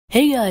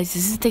Hey guys,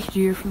 this is Dexter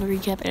here from the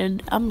recap,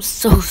 and I'm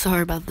so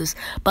sorry about this,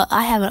 but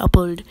I haven't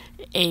uploaded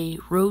a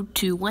Road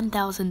to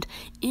 1000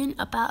 in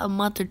about a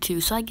month or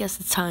two, so I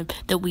guess it's time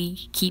that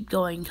we keep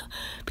going,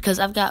 because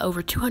I've got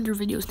over 200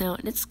 videos now,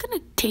 and it's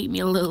gonna take me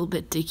a little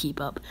bit to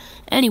keep up.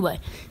 Anyway,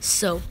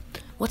 so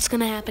what's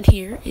gonna happen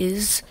here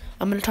is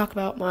I'm gonna talk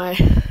about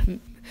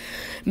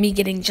me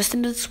getting just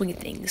into the swing of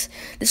things.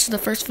 This is the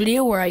first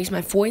video where I use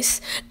my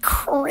voice.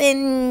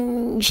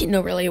 Cringe.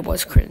 No, really, it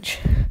was cringe.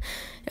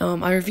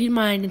 I reviewed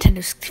my Nintendo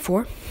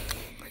 64.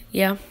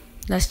 Yeah,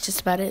 that's just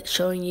about it,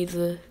 showing you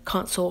the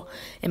console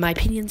and my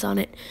opinions on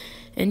it.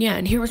 And yeah,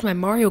 and here was my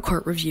Mario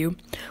Kart review,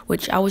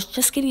 which I was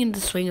just getting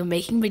into the swing of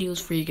making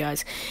videos for you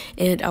guys.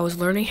 And I was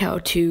learning how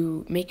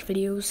to make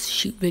videos,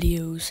 shoot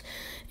videos,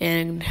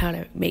 and how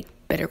to make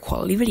better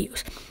quality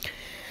videos.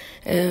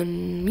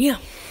 And yeah,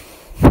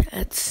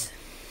 that's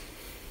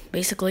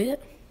basically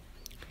it.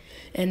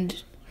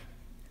 And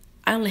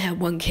I only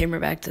had one camera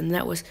back then,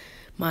 that was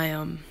my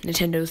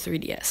Nintendo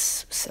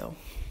 3DS. So,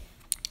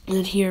 and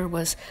then here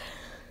was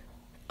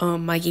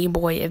my Game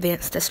Boy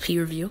Advanced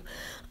SP review.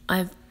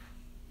 I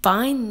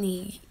find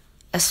the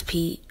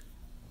SP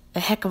a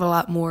heck of a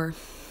lot more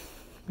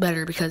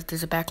better because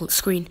there's a backlit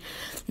screen,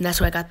 and that's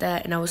why I got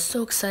that, and I was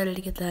so excited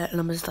to get that, and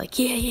I'm just like,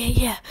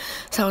 yeah.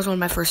 So that was one of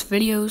my first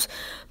videos,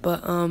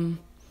 but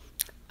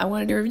I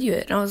wanted to review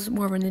it, and I was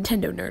more of a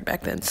Nintendo nerd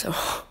back then,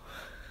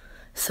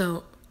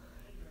 so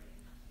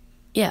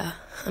yeah,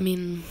 I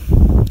mean,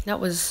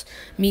 that was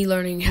me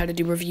learning how to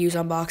do reviews,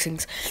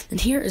 unboxings. And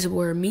here is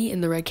where me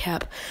and the Red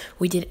Cap,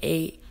 we did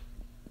a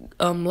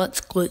Let's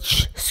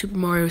Glitch Super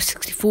Mario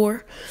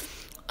 64.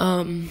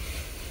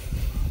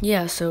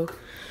 Yeah, so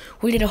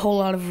we did a whole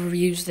lot of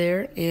reviews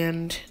there,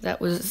 and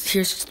here's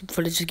just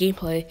footage of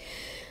gameplay.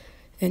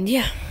 And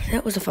yeah,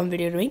 that was a fun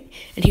video to make.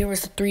 And here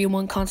was the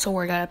 3-in-1 console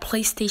where I got a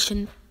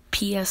PlayStation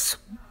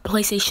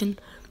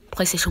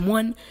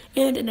 1,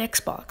 and an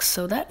Xbox.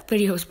 So that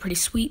video was pretty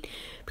sweet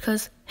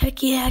because,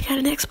 heck yeah, I got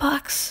an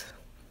Xbox.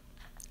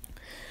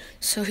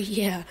 So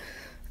yeah,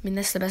 I mean,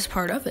 that's the best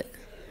part of it.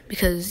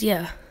 Because,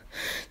 yeah,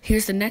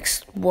 here's the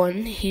next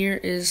one. Here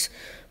is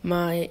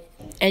my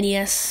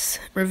NES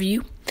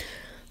review,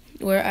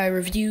 where I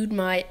reviewed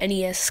my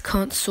NES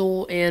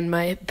console and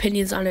my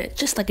opinions on it,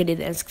 just like I did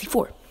the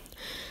N64.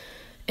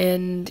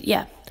 And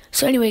yeah,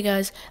 so anyway,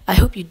 guys, I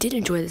hope you did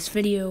enjoy this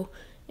video.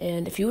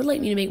 And if you would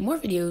like me to make more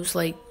videos,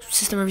 like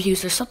system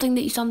reviews or something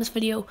that you saw in this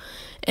video,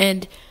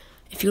 and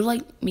if you would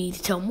like me to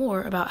tell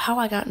more about how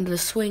I got into the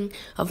swing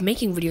of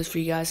making videos for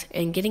you guys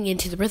and getting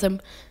into the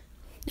rhythm,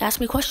 ask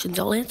me questions.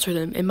 I'll answer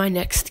them in my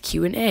next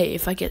Q&A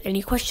if I get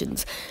any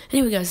questions.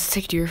 Anyway, guys, it's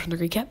Hector from the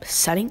recap,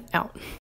 signing out.